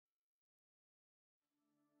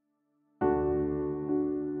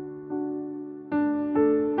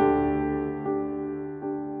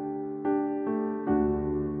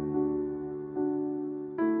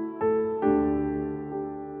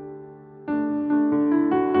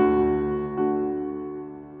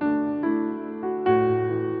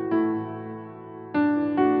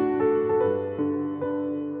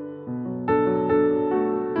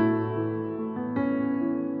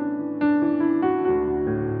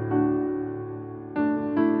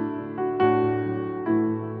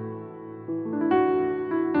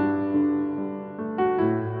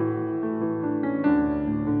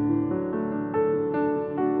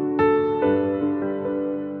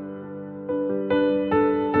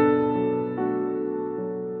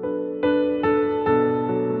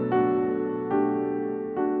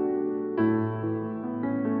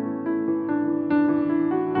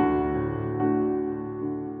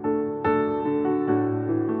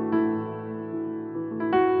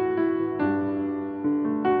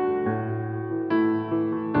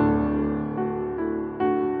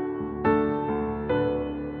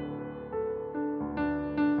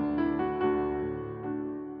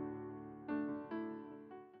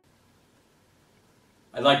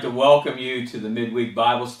I'd like to welcome you to the midweek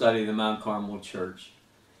Bible study of the Mount Carmel Church.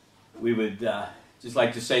 We would just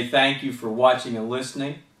like to say thank you for watching and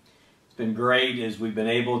listening. It's been great as we've been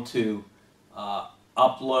able to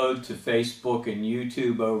upload to Facebook and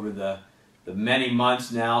YouTube over the many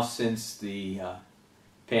months now since the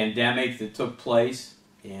pandemic that took place,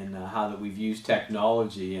 and how that we've used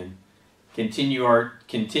technology and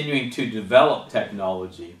continuing to develop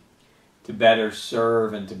technology to better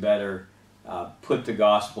serve and to better put the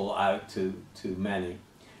gospel out to many.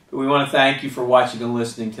 But we want to thank you for watching and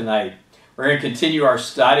listening tonight. We're going to continue our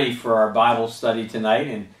study for our Bible study tonight,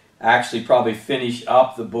 and actually probably finish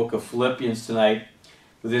up the Book of Philippians tonight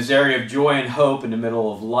with this area of joy and hope in the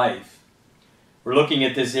middle of life. We're looking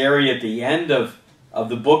at this area at the end of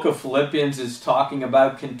the Book of Philippians is talking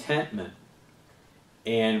about contentment.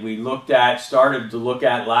 And we started to look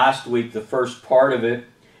at last week the first part of it,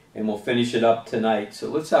 and we'll finish it up tonight. So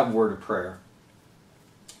let's have a word of prayer.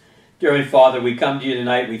 Dear Heavenly Father, we come to you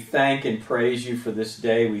tonight. We thank and praise you for this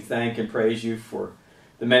day. We thank and praise you for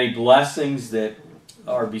the many blessings that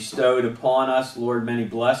are bestowed upon us, Lord, many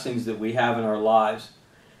blessings that we have in our lives.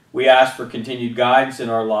 We ask for continued guidance in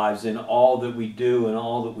our lives, in all that we do and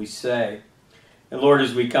all that we say. And Lord,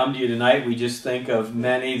 as we come to you tonight, we just think of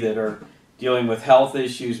many that are dealing with health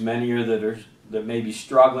issues, many that may be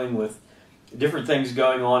struggling with different things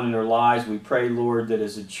going on in their lives. We pray, Lord, that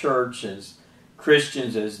as a church, as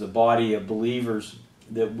Christians, as the body of believers,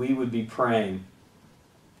 that we would be praying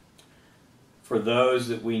for those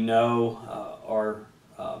that we know are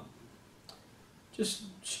just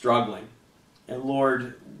struggling. And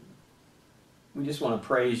Lord, we just want to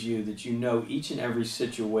praise you that you know each and every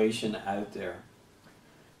situation out there.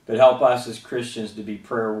 But help us as Christians to be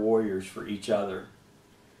prayer warriors for each other.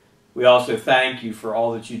 We also thank you for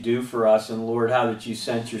all that you do for us, and Lord, how that you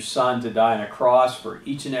sent your Son to die on a cross for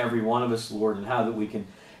each and every one of us, Lord, and how that we can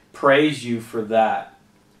praise you for that.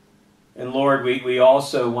 And Lord, we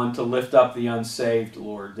also want to lift up the unsaved,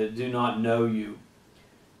 Lord, that do not know you.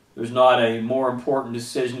 There's not a more important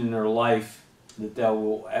decision in their life that they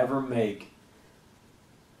will ever make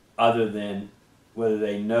other than whether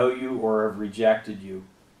they know you or have rejected you.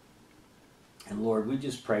 And Lord, we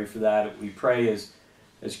just pray for that. We pray as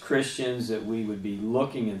Christians that we would be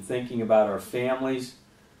looking and thinking about our families,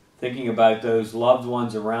 thinking about those loved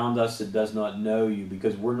ones around us that does not know you,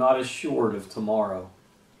 because we're not assured of tomorrow.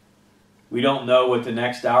 We don't know what the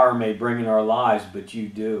next hour may bring in our lives, but you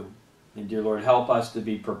do. And dear Lord, help us to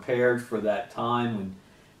be prepared for that time when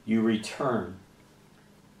you return.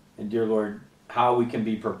 And dear Lord, how we can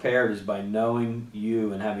be prepared is by knowing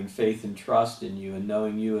you and having faith and trust in you and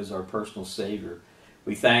knowing you as our personal Savior.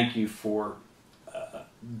 We thank you for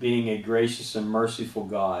being a gracious and merciful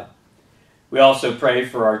God. We also pray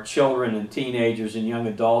for our children and teenagers and young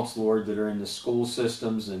adults, Lord, that are in the school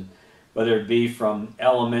systems, and whether it be from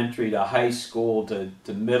elementary to high school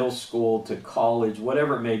to middle school to college,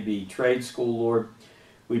 whatever it may be, trade school, Lord.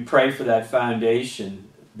 We pray for that foundation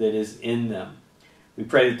that is in them. We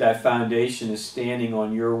pray that that foundation is standing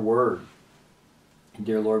on your word. And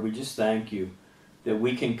dear Lord, we just thank you that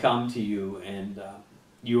we can come to you and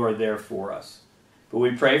you are there for us. But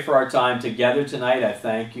we pray for our time together tonight. I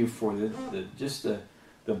thank you for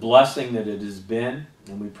the blessing that it has been.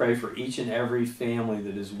 And we pray for each and every family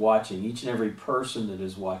that is watching, each and every person that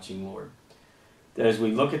is watching, Lord. That as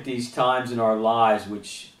we look at these times in our lives,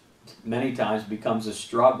 which many times becomes a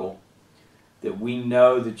struggle, that we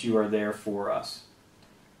know that you are there for us.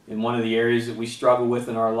 And one of the areas that we struggle with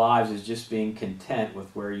in our lives is just being content with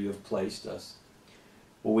where you have placed us.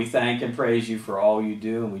 Well, we thank and praise you for all you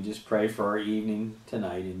do, and we just pray for our evening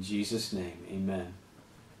tonight. In Jesus' name, amen.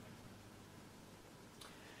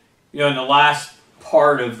 You know, in the last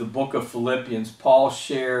part of the book of Philippians, Paul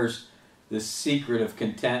shares the secret of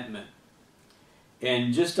contentment.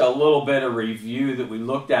 And just a little bit of review that we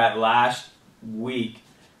looked at last week.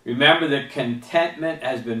 Remember that contentment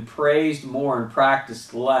has been praised more and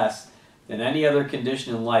practiced less than any other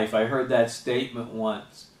condition in life. I heard that statement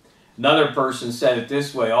once. Another person said it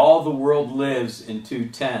this way: all the world lives in two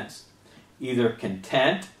tents, either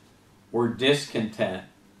content or discontent.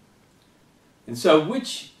 And so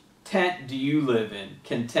which tent do you live in?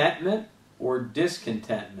 Contentment or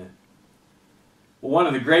discontentment? Well, one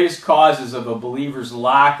of the greatest causes of a believer's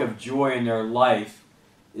lack of joy in their life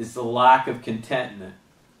is the lack of contentment.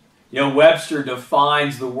 You know, Webster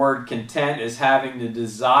defines the word content as having the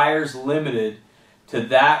desires limited to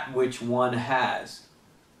that which one has.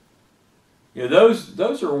 You know,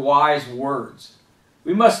 those are wise words.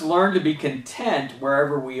 We must learn to be content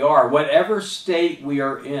wherever we are, whatever state we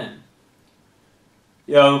are in.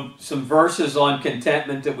 some verses on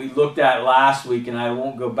contentment that we looked at last week, and I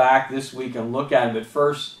won't go back this week and look at them, but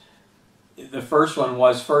the first one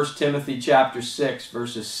was 1 Timothy chapter 6,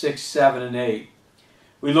 verses 6, 7, and 8.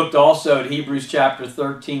 We looked also at Hebrews chapter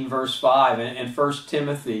 13, verse 5, and 1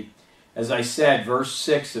 Timothy, as I said, verse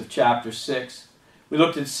 6 of chapter 6. We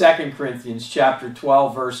looked at 2 Corinthians chapter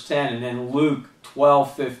 12, verse 10, and then Luke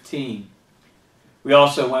 12, 15. We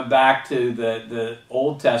also went back to the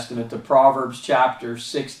Old Testament, to Proverbs chapter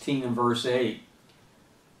 16 and verse 8.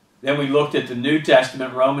 Then we looked at the New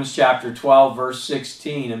Testament, Romans chapter 12, verse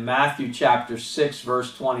 16, and Matthew chapter 6,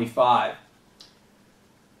 verse 25.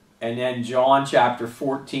 And then John chapter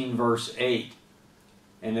 14, verse 8.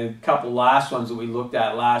 And a couple last ones that we looked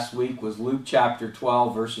at last week was Luke chapter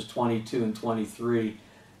 12, verses 22 and 23.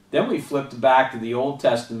 Then we flipped back to the Old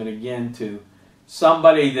Testament again to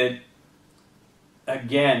somebody that,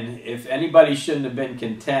 again, if anybody shouldn't have been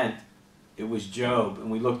content, it was Job.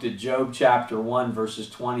 And we looked at Job chapter 1, verses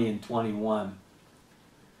 20 and 21.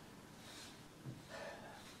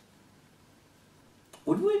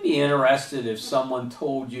 Would we be interested if someone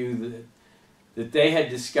told you that they had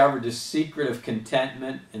discovered the secret of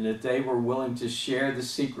contentment and that they were willing to share the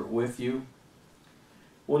secret with you?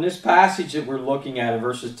 Well, in this passage that we're looking at in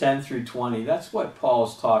verses 10 through 20, that's what Paul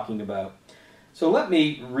is talking about. So let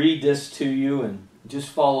me read this to you and just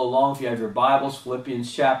follow along if you have your Bibles.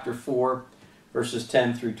 Philippians chapter 4, verses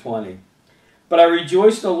 10 through 20. But I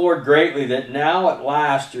rejoice in the Lord greatly that now at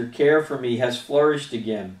last your care for me has flourished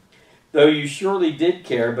again, though you surely did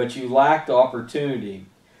care, but you lacked opportunity.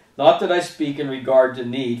 Not that I speak in regard to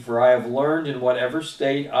need, for I have learned in whatever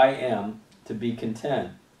state I am to be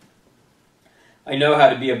content. I know how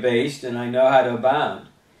to be abased, and I know how to abound.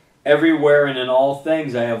 Everywhere and in all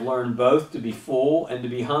things I have learned both to be full and to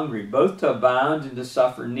be hungry, both to abound and to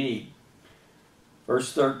suffer need.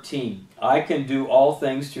 Verse 13, I can do all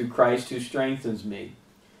things through Christ who strengthens me.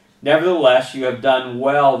 Nevertheless, you have done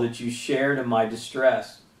well that you shared in my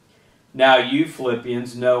distress. Now you,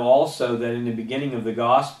 Philippians, know also that in the beginning of the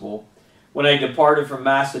gospel, when I departed from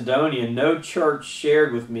Macedonia, no church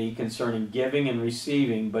shared with me concerning giving and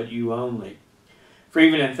receiving, but you only. For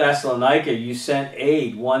even in Thessalonica you sent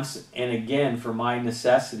aid once and again for my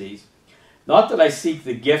necessities. Not that I seek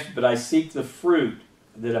the gift, but I seek the fruit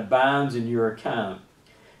that abounds in your account.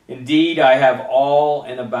 Indeed, I have all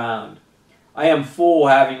and abound. I am full,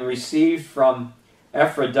 having received from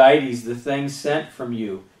Epaphroditus the things sent from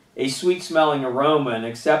you, a sweet-smelling aroma, an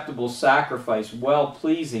acceptable sacrifice,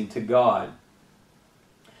 well-pleasing to God.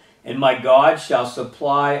 And my God shall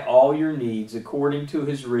supply all your needs according to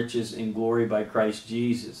his riches in glory by Christ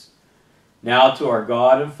Jesus. Now to our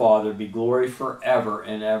God and Father be glory forever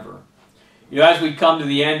and ever. As we come to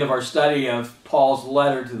the end of our study of Paul's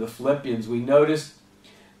letter to the Philippians, we notice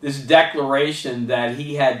this declaration that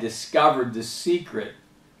he had discovered the secret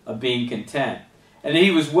of being content. And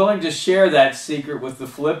he was willing to share that secret with the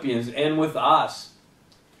Philippians and with us.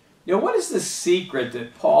 What is the secret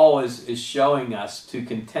that Paul is showing us to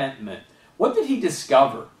contentment? What did he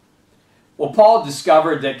discover? Well, Paul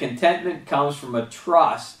discovered that contentment comes from a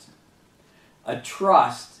trust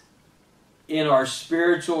in our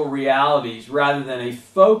spiritual realities rather than a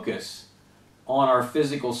focus on our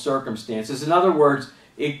physical circumstances. In other words,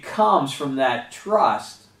 it comes from that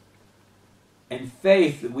trust and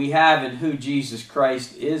faith that we have in who Jesus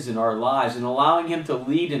Christ is in our lives and allowing him to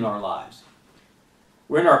lead in our lives.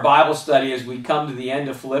 We're in our Bible study as we come to the end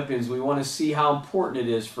of Philippians. We want to see how important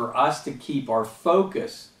it is for us to keep our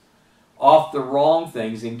focus off the wrong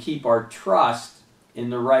things and keep our trust in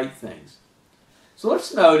the right things. So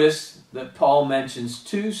let's notice that Paul mentions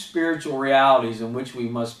two spiritual realities in which we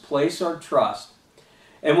must place our trust.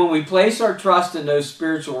 And when we place our trust in those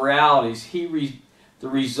spiritual realities, the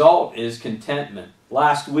result is contentment.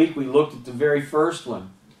 Last week we looked at the very first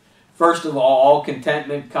one. First of all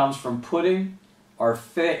contentment comes from putting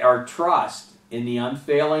our trust in the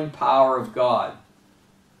unfailing power of God.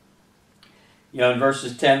 In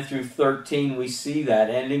verses 10 through 13 we see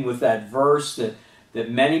that, ending with that verse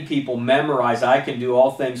that many people memorize, I can do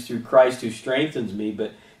all things through Christ who strengthens me.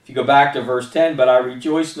 But if you go back to verse 10, but I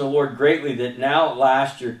rejoice in the Lord greatly that now at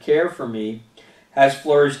last your care for me has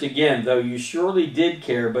flourished again, though you surely did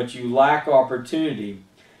care, but you lack opportunity.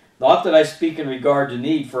 Not that I speak in regard to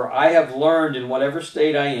need, for I have learned in whatever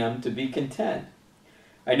state I am to be content.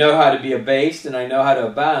 I know how to be abased, and I know how to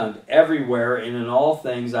abound. Everywhere and in all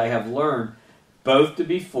things I have learned both to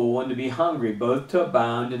be full and to be hungry, both to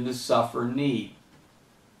abound and to suffer need.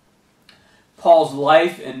 Paul's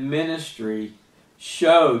life and ministry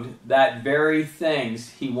showed that very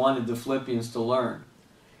things he wanted the Philippians to learn.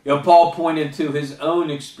 You know, Paul pointed to his own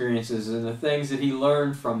experiences and the things that he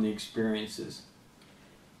learned from the experiences.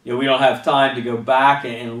 You know, we don't have time to go back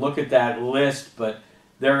and look at that list, but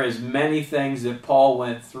there is many things that Paul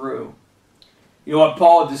went through. You know, what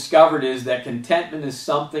Paul discovered is that contentment is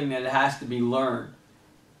something that has to be learned.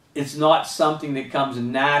 It's not something that comes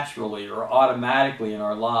naturally or automatically in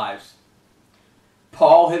our lives.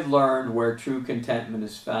 Paul had learned where true contentment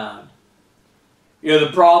is found. You know,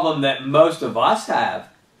 the problem that most of us have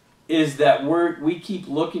is that we keep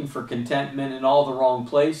looking for contentment in all the wrong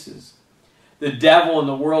places. The devil and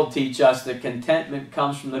the world teach us that contentment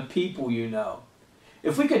comes from the people you know.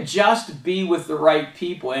 If we could just be with the right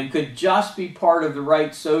people and could just be part of the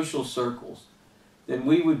right social circles, then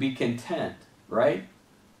we would be content, right?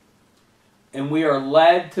 And we are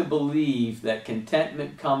led to believe that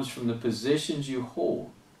contentment comes from the positions you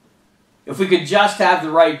hold. If we could just have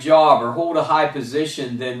the right job or hold a high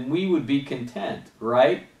position, then we would be content,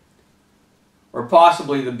 right? Or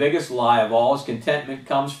possibly the biggest lie of all is contentment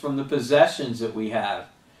comes from the possessions that we have.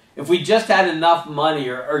 If we just had enough money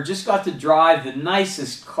or just got to drive the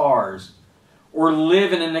nicest cars or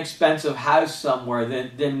live in an expensive house somewhere,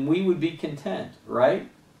 then we would be content, right?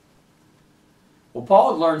 Well,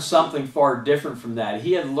 Paul had learned something far different from that.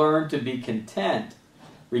 He had learned to be content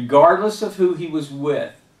regardless of who he was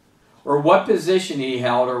with or what position he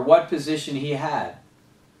held or what position he had.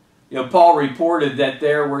 You know, Paul reported that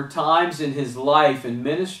there were times in his life and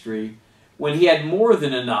ministry when he had more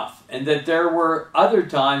than enough, and that there were other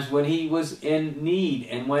times when he was in need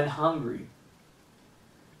and went hungry.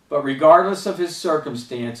 But regardless of his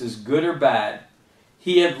circumstances, good or bad,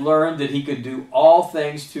 he had learned that he could do all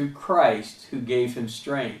things through Christ who gave him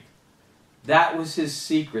strength. That was his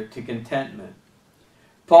secret to contentment.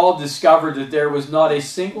 Paul discovered that there was not a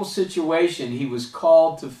single situation he was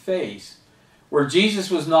called to face where Jesus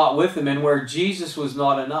was not with him and where Jesus was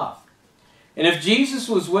not enough. And if Jesus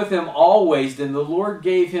was with him always, then the Lord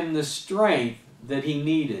gave him the strength that he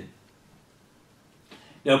needed.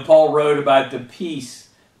 You know, Paul wrote about the peace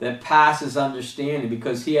that passes understanding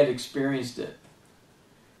because he had experienced it.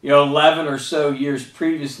 You know, 11 or so years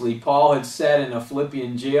previously, Paul had sat in a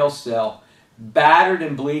Philippian jail cell, battered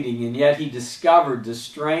and bleeding, and yet he discovered the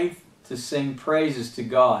strength to sing praises to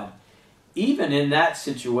God, even in that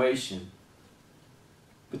situation.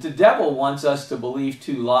 But the devil wants us to believe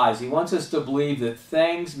two lies. He wants us to believe that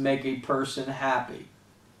things make a person happy.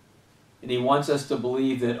 And he wants us to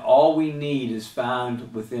believe that all we need is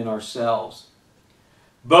found within ourselves.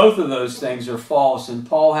 Both of those things are false, and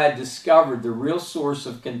Paul had discovered the real source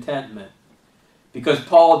of contentment because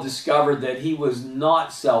Paul discovered that he was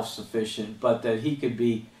not self-sufficient, but that he could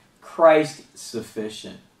be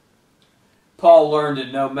Christ-sufficient. Paul learned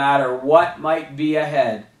that no matter what might be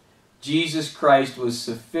ahead, Jesus Christ was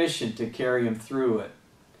sufficient to carry him through it.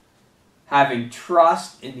 Having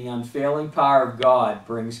trust in the unfailing power of God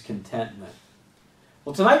brings contentment.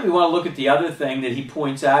 Well, tonight we want to look at the other thing that he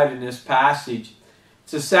points out in this passage.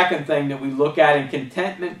 It's the second thing that we look at, and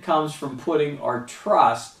contentment comes from putting our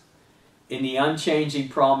trust in the unchanging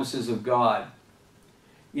promises of God.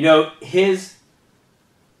 You know, it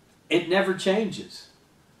never changes.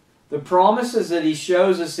 The promises that he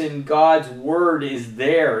shows us in God's Word is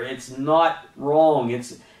there. It's not wrong.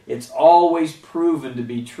 It's always proven to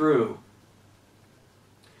be true.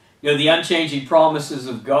 You know, the unchanging promises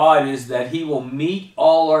of God is that he will meet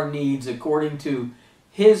all our needs according to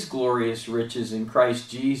his glorious riches in Christ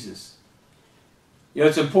Jesus. You know,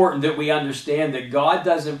 it's important that we understand that God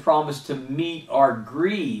doesn't promise to meet our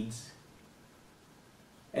greeds.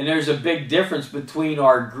 And there's a big difference between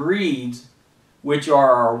our greeds, which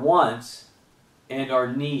are our wants, and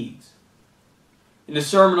our needs. In the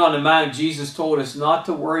Sermon on the Mount, Jesus told us not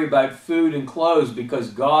to worry about food and clothes because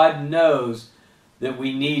God knows that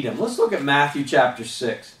we need them. Let's look at Matthew chapter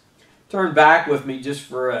 6. Turn back with me just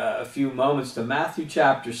for a few moments to Matthew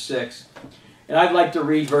chapter 6. And I'd like to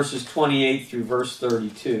read verses 28 through verse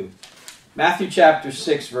 32. Matthew chapter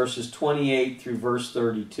 6, verses 28 through verse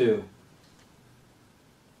 32.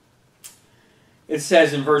 It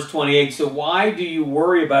says in verse 28, "So why do you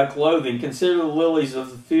worry about clothing? Consider the lilies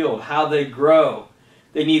of the field, how they grow.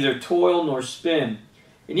 They neither toil nor spin.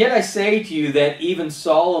 And yet I say to you that even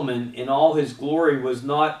Solomon in all his glory was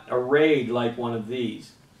not arrayed like one of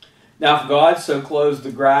these. Now if God so clothes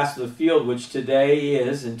the grass of the field, which today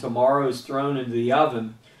is and tomorrow is thrown into the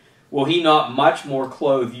oven, will he not much more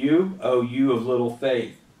clothe you, O you of little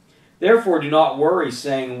faith? Therefore do not worry,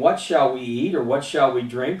 saying, what shall we eat, or what shall we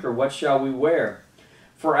drink, or what shall we wear?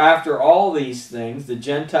 For after all these things the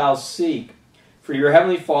Gentiles seek. For your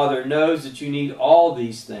heavenly Father knows that you need all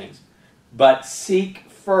these things. But seek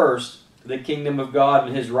first the kingdom of God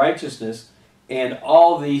and his righteousness, and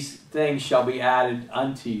all these things shall be added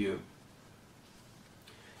unto you.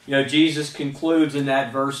 You know, Jesus concludes in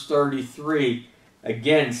that verse 33,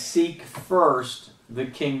 again, seek first the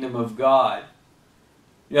kingdom of God.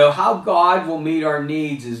 You know, how God will meet our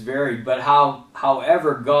needs is varied, but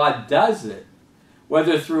however God does it,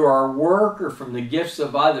 whether through our work or from the gifts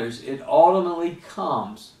of others, it ultimately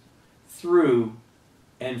comes through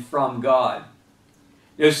and from God.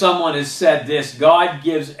 You know, someone has said this: God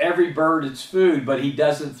gives every bird its food, but he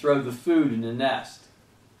doesn't throw the food in the nest.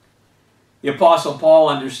 The Apostle Paul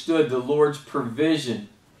understood the Lord's provision,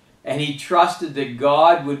 and he trusted that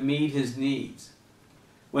God would meet his needs.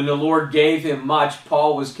 When the Lord gave him much,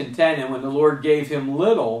 Paul was content, and when the Lord gave him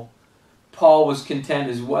little, Paul was content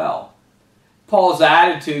as well. Paul's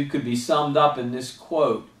attitude could be summed up in this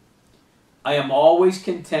quote: I am always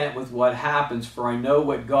content with what happens, for I know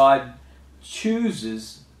what God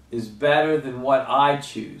chooses is better than what I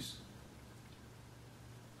choose.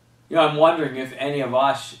 You know, I'm wondering if any of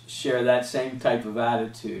us share that same type of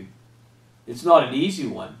attitude. It's not an easy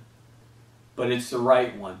one, but it's the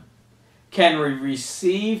right one. Can we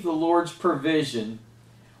receive the Lord's provision,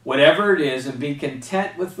 whatever it is, and be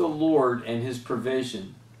content with the Lord and his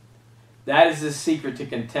provision? That is the secret to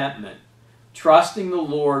contentment. Trusting the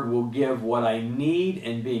Lord will give what I need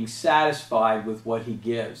and being satisfied with what he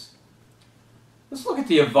gives. Let's look at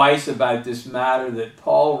the advice about this matter that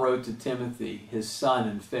Paul wrote to Timothy, his son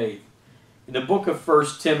in faith. In the book of 1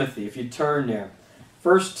 Timothy, if you turn there,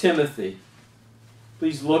 1 Timothy,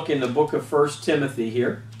 please look in the book of 1 Timothy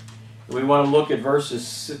here. We want to look at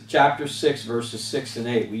chapter 6, verses 6 and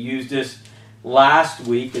 8. We used this last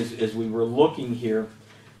week as we were looking here.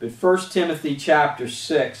 But 1 Timothy chapter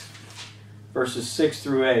 6, verses 6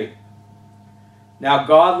 through 8. Now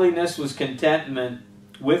godliness with contentment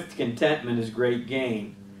is great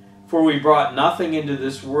gain. For we brought nothing into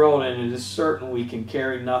this world, and it is certain we can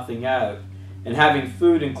carry nothing out. And having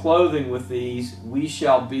food and clothing with these, we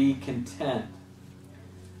shall be content.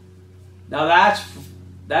 Now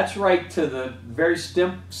that's right to the very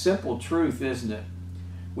simple truth, isn't it?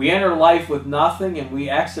 We enter life with nothing and we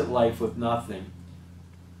exit life with nothing.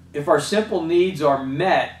 If our simple needs are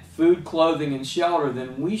met, food, clothing, and shelter,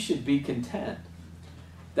 then we should be content.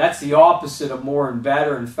 That's the opposite of more and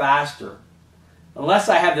better and faster. Unless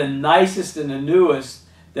I have the nicest and the newest,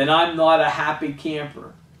 then I'm not a happy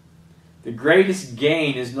camper. The greatest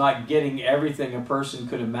gain is not getting everything a person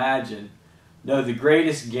could imagine. No, the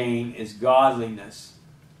greatest gain is godliness.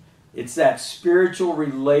 It's that spiritual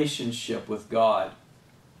relationship with God.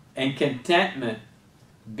 And contentment,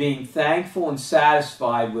 being thankful and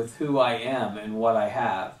satisfied with who I am and what I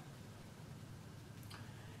have.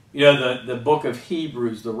 You know, the book of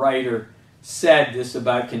Hebrews, the writer said this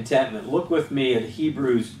about contentment. Look with me at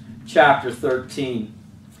Hebrews chapter 13.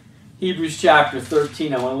 Hebrews chapter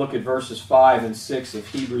 13, I want to look at verses 5 and 6 of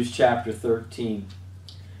Hebrews chapter 13.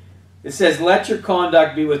 It says, let your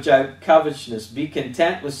conduct be without covetousness. Be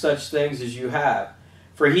content with such things as you have.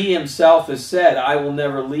 For he himself has said, I will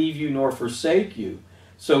never leave you nor forsake you.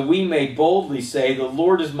 So we may boldly say, the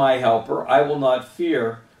Lord is my helper. I will not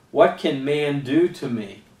fear. What can man do to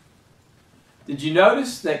me? Did you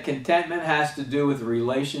notice that contentment has to do with a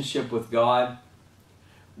relationship with God?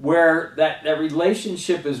 Where that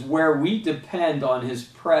relationship is where we depend on his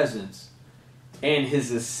presence and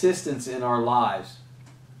his assistance in our lives.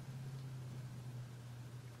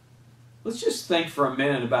 Let's just think for a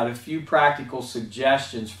minute about a few practical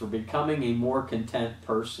suggestions for becoming a more content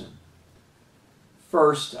person.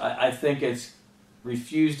 First, I think it's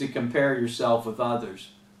refuse to compare yourself with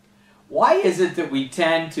others. Why is it that we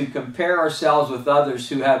tend to compare ourselves with others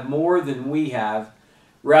who have more than we have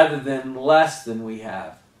rather than less than we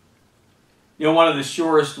have? You know, one of the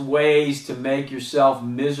surest ways to make yourself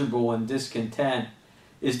miserable and discontent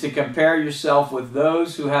is to compare yourself with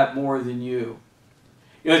those who have more than you.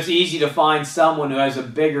 You know, it's easy to find someone who has a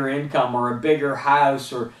bigger income or a bigger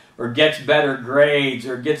house or gets better grades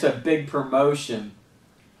or gets a big promotion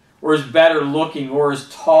or is better looking or is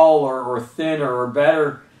taller or thinner or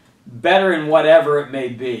better in whatever it may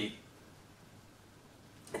be.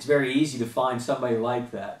 It's very easy to find somebody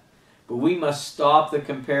like that. But we must stop the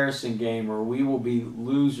comparison game or we will be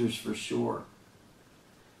losers for sure.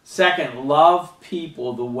 Second, love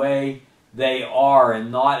people the way they are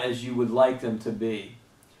and not as you would like them to be.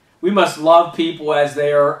 We must love people as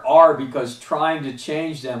they are because trying to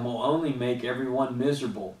change them will only make everyone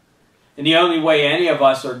miserable. And the only way any of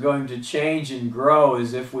us are going to change and grow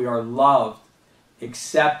is if we are loved,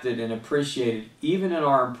 accepted, and appreciated, even in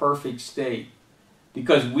our imperfect state.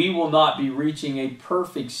 Because we will not be reaching a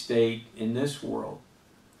perfect state in this world.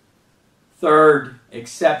 Third,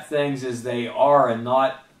 accept things as they are and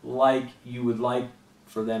not like you would like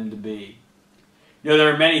for them to be. You know,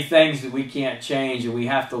 there are many things that we can't change, and we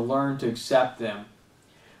have to learn to accept them.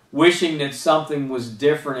 Wishing that something was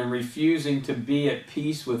different and refusing to be at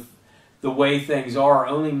peace with the way things are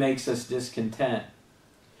only makes us discontent.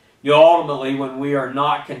 You know, ultimately, when we are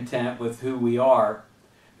not content with who we are,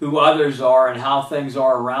 who others are, and how things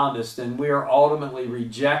are around us, then we are ultimately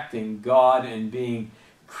rejecting God and being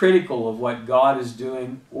critical of what God is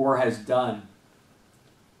doing or has done.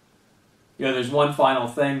 You know, there's one final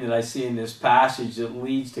thing that I see in this passage that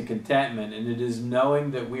leads to contentment, and it is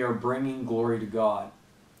knowing that we are bringing glory to God.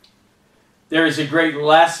 There is a great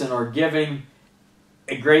lesson on giving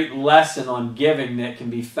that can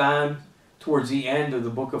be found towards the end of the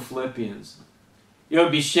book of Philippians. It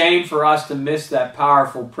would be shame for us to miss that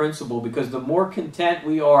powerful principle, because the more content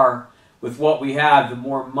we are with what we have, the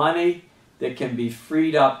more money that can be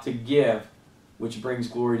freed up to give, which brings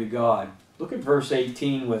glory to God. Look at verse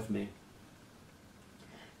 18 with me.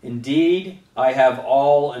 Indeed, I have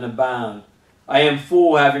all and abound. I am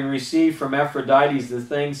full, having received from Aphrodite the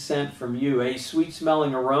things sent from you, a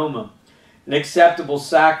sweet-smelling aroma, an acceptable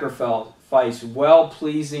sacrifice,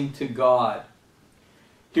 well-pleasing to God.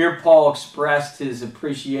 Here Paul expressed his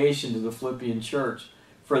appreciation to the Philippian church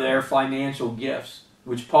for their financial gifts,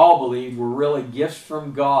 which Paul believed were really gifts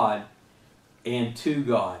from God and to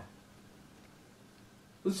God.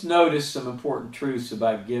 Let's notice some important truths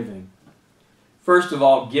about giving. First of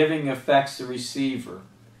all, giving affects the receiver.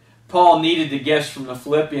 Paul needed the gifts from the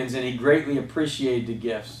Philippians, and he greatly appreciated the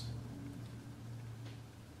gifts.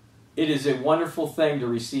 It is a wonderful thing to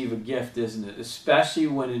receive a gift, isn't it? Especially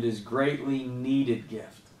when it is greatly needed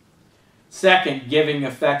gift. Second, giving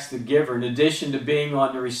affects the giver. In addition to being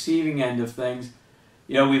on the receiving end of things,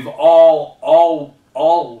 you know, we've all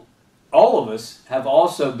of us have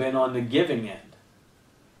also been on the giving end.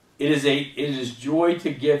 It is joy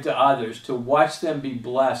to give to others, to watch them be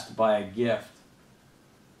blessed by a gift.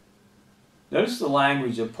 Notice the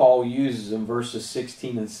language that Paul uses in verses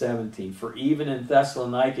 16 and 17. For even in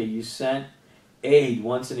Thessalonica you sent aid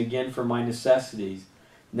once and again for my necessities.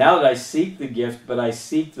 Now that I seek the gift, but I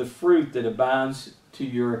seek the fruit that abounds to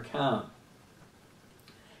your account.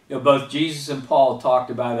 You know, both Jesus and Paul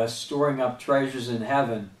talked about us storing up treasures in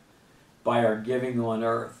heaven by our giving on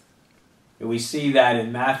earth. And we see that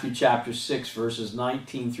in Matthew chapter 6, verses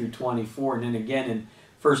 19 through 24, and then again in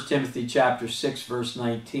 1 Timothy chapter 6, verse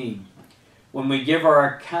 19. When we give,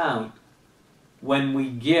 our account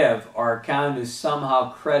is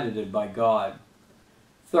somehow credited by God.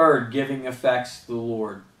 Third, giving affects the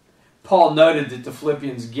Lord. Paul noted that the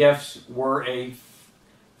Philippians' gifts were a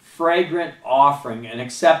fragrant offering, an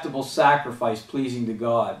acceptable sacrifice pleasing to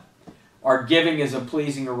God. Our giving is a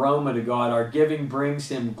pleasing aroma to God. Our giving brings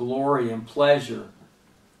Him glory and pleasure.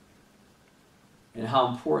 And how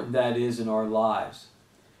important that is in our lives.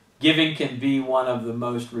 Giving can be one of the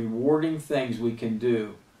most rewarding things we can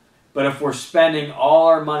do. But if we're spending all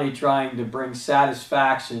our money trying to bring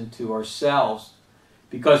satisfaction to ourselves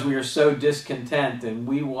because we are so discontent, then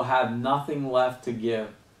we will have nothing left to give.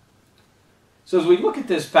 So as we look at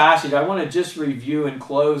this passage, I want to just review in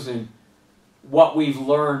closing what we've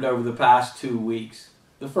learned over the past 2 weeks.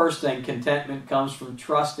 The first thing, contentment comes from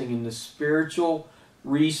trusting in the spiritual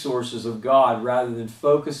resources of God rather than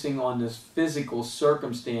focusing on the physical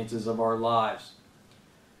circumstances of our lives.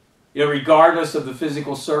 You know, regardless of the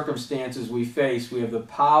physical circumstances we face, we have the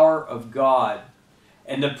power of God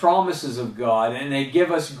and the promises of God, and they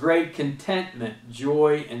give us great contentment,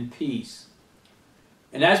 joy, and peace.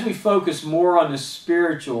 And as we focus more on the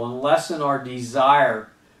spiritual and lessen our desire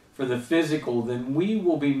for the physical, then we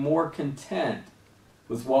will be more content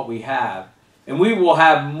with what we have. And we will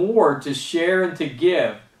have more to share and to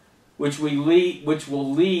give, which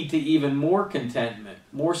will lead to even more contentment,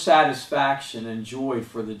 more satisfaction and joy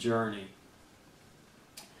for the journey.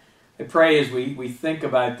 I pray as we think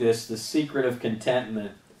about this, the secret of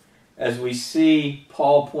contentment, as we see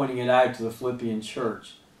Paul pointing it out to the Philippian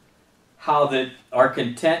church, how that our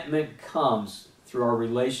contentment comes through our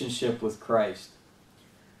relationship with Christ.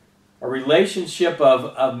 A relationship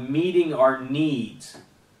of meeting our needs.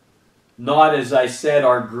 Not, as I said,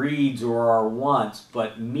 our greeds or our wants,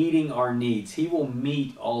 but meeting our needs. He will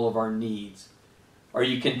meet all of our needs. Are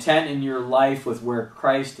you content in your life with where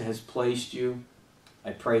Christ has placed you?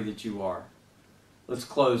 I pray that you are. Let's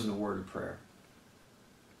close in a word of prayer.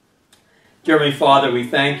 Dear Heavenly Father, we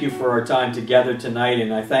thank you for our time together tonight,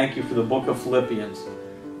 and I thank you for the book of Philippians.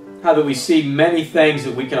 How that we see many things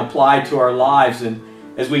that we can apply to our lives, and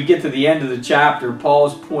as we get to the end of the chapter, Paul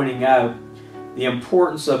is pointing out the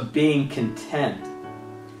importance of being content.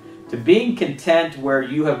 to being content where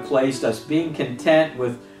you have placed us, being content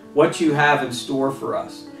with what you have in store for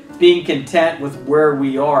us, being content with where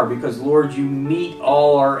we are, because Lord, you meet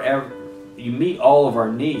all of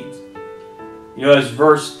our needs. You know, as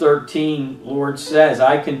verse 13, Lord says,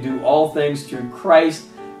 I can do all things through Christ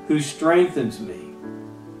who strengthens me.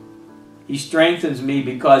 He strengthens me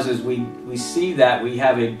because as we see that, we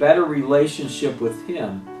have a better relationship with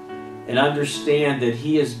Him and understand that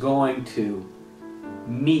He is going to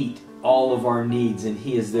meet all of our needs and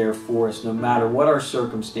He is there for us no matter what our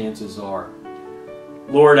circumstances are.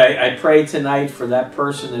 Lord, I pray tonight for that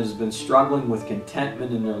person that has been struggling with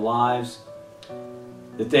contentment in their lives,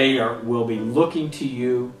 that they will be looking to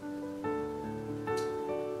you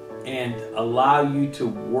and allow you to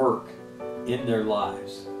work in their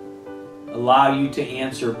lives. Allow you to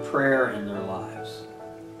answer prayer in their lives.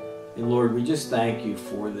 And Lord, we just thank you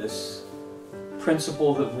for this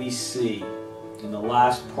principle that we see in the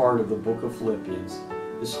last part of the book of Philippians,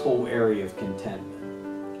 this whole area of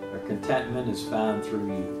contentment. Our contentment is found through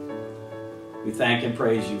you. We thank and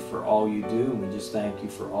praise you for all you do, and we just thank you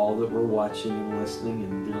for all that we're watching and listening.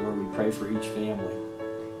 And dear Lord, we pray for each family.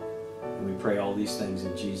 And we pray all these things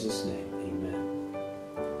in Jesus' name.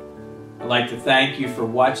 I'd like to thank you for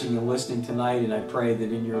watching and listening tonight, and I pray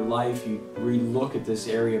that in your life you re-look at this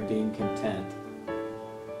area of being content.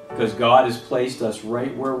 Because God has placed us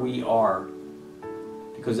right where we are,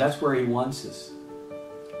 because that's where He wants us.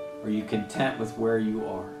 Are you content with where you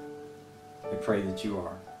are? I pray that you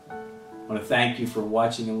are. I want to thank you for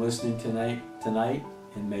watching and listening tonight,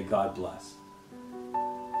 and may God bless.